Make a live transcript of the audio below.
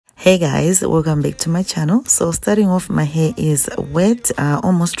Hey guys, welcome back to my channel. So starting off, my hair is wet,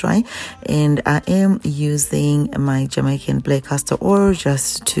 almost dry, and I am using my Jamaican black castor oil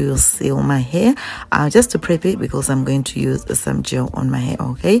just to seal my hair, just to prep it because I'm going to use some gel on my hair.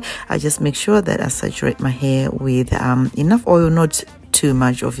 Okay, I just make sure that I saturate my hair with enough oil, not too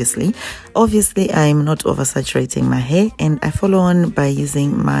much. Obviously I'm not oversaturating my hair, and I follow on by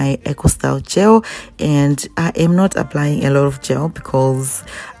using my Eco Style gel, and I am not applying a lot of gel because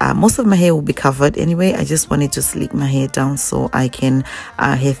most of my hair will be covered anyway. I just wanted to slick my hair down so I can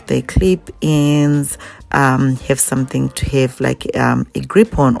have the clip ends, have something to have like a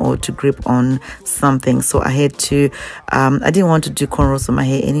grip on, or to grip on something. So I had to I didn't want to do cornrows on my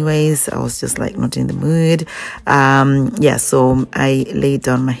hair anyways. I was just like not in the mood. Yeah, so I laid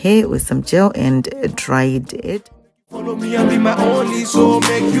down my hair with some gel and dried it. Follow me and be my only, so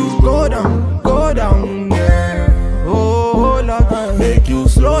make you go down, girl. Oh Lord, make you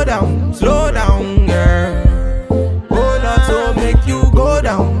slow down, girl. Oh Lord, so make you go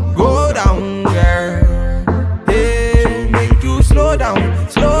down, girl. Hey, make you slow down,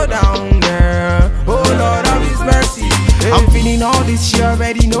 girl. Oh Lord, have His mercy. Hey. I'm feeling all this, she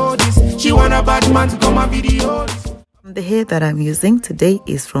already know this. She want a bad man to come and video. The hair that I'm using today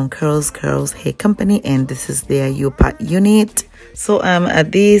is from CurlsCurls hair company, and this is their U-part unit. So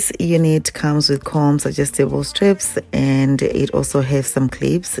this unit comes with combs, adjustable strips, and it also has some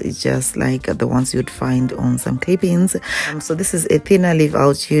clips. It's just like the ones you'd find on some clip-ins. So this is a thinner leave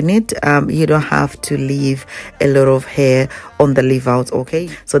out unit. You don't have to leave a lot of hair on the leave out. Okay,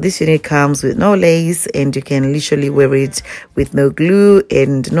 so this unit comes with no lace, and you can literally wear it with no glue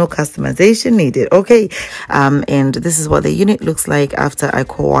and no customization needed. Okay, and this is what the unit looks like after I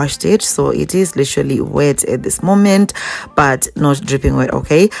co-washed it. So it is literally wet at this moment, but not dripping wet.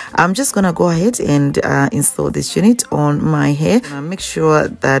 Okay, I'm just gonna go ahead and install this unit on my hair. Make sure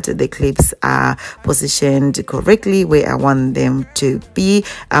that the clips are positioned correctly where I want them to be.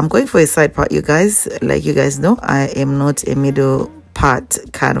 I'm going for a side part, you guys. Like you guys know, I am not a middle part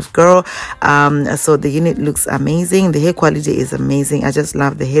kind of girl. So the unit looks amazing. The hair quality is amazing. I just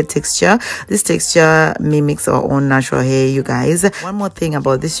love the hair texture. This texture mimics our own natural hair, you guys. One more thing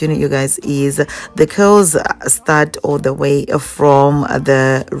about this unit, you guys, is the curls start all the way from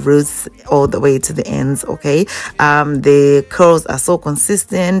the roots all the way to the ends. Okay, the curls are so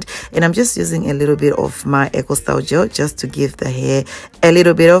consistent, and I'm just using a little bit of my Eco Style gel just to give the hair a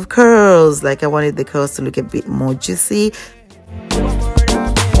little bit of curls. Like I wanted the curls to look a bit more juicy.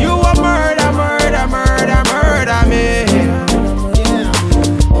 You a murder me.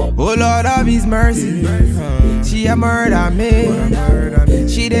 Oh Lord of His mercy, she a murder me.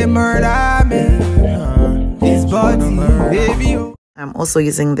 She did murder me. This body, baby. I'm also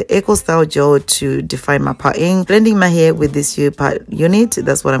using the Eco Style gel to define my parting, blending my hair with this U-part unit.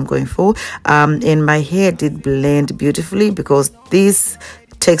 That's what I'm going for. And my hair did blend beautifully because this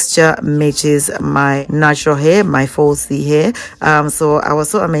texture matches my natural hair, my falsy hair. So I was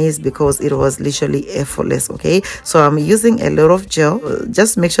so amazed because it was literally effortless. Okay, so I'm using a lot of gel,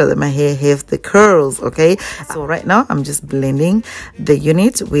 just make sure that my hair has the curls. Okay, so right now I'm just blending the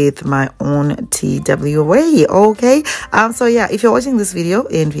unit with my own TWA. Okay, so yeah, if you're watching this video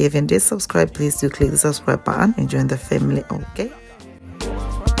and you haven't yet subscribed, please do click the subscribe button and join the family. Okay,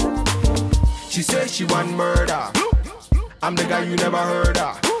 she said she want murder. I'm the guy you never heard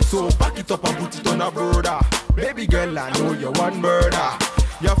of. So back it up and put it on a brother. Baby girl, I know you want murder.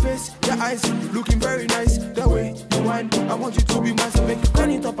 Your face, your eyes, looking very nice. The way you whine, I want you to be mine. So make you turn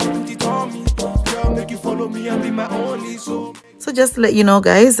it up and put it on me. Girl, make you follow me and be my only. So just to let you know,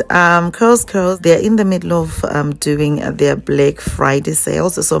 guys, CurlsCurls, they're in the middle of doing their Black Friday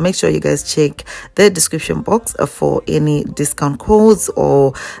sales. So make sure you guys check the description box for any discount codes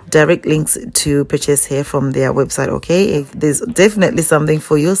or direct links to purchase hair from their website. Okay, there's definitely something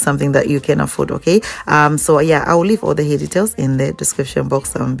for you, something that you can afford. Okay, so yeah, I will leave all the hair details in the description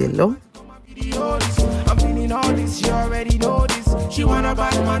box down below. I'm feeling all this, you already know this. She want a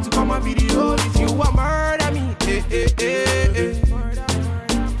bad man to come and video this. You want murder me,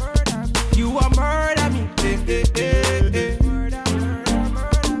 You want murder me,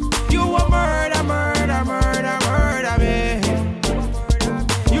 You want murder me.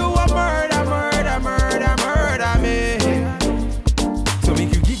 You want murder me. So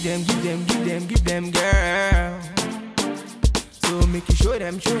make you give them, girl. So make you show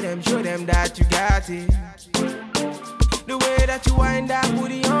them that you got it. The way that you wind that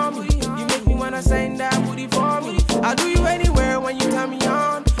booty on me, you make me wanna sign that booty for me. I'll do you anywhere when you turn me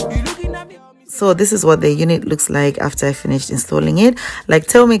on. You looking at me. So this is what the unit looks like after I finished installing it. Like,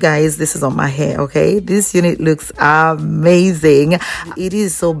 tell me guys, this is on my hair, okay? This unit looks amazing. It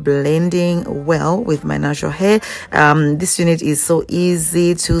is so blending well with my natural hair. This unit is so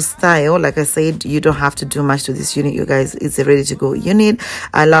easy to style. Like I said, you don't have to do much to this unit, you guys. It's a ready to go unit.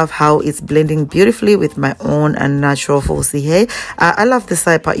 I love how it's blending beautifully with my own and natural falsy hair. I love the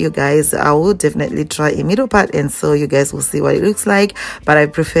side part, you guys. I will definitely try a middle part, and so you guys will see what it looks like, but I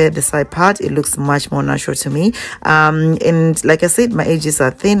prefer the side part. It looks much more natural to me. And like I said, my edges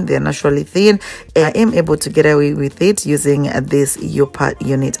are thin. They're naturally thin. I am able to get away with it using this U-part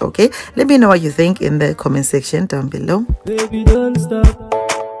unit. Okay, let me know what you think in the comment section down below. Baby, don't stop.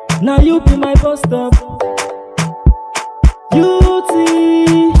 Now you be my bus stop.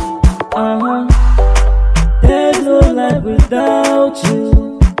 Beauty, there's no life without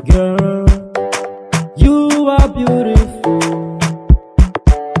you, girl. You are beautiful.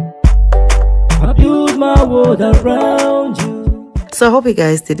 I build my world around you. So I hope you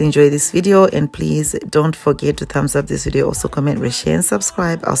guys did enjoy this video, and please don't forget to thumbs up this video. Also comment, rate, share, and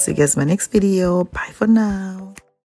subscribe. I'll see you guys in my next video. Bye for now.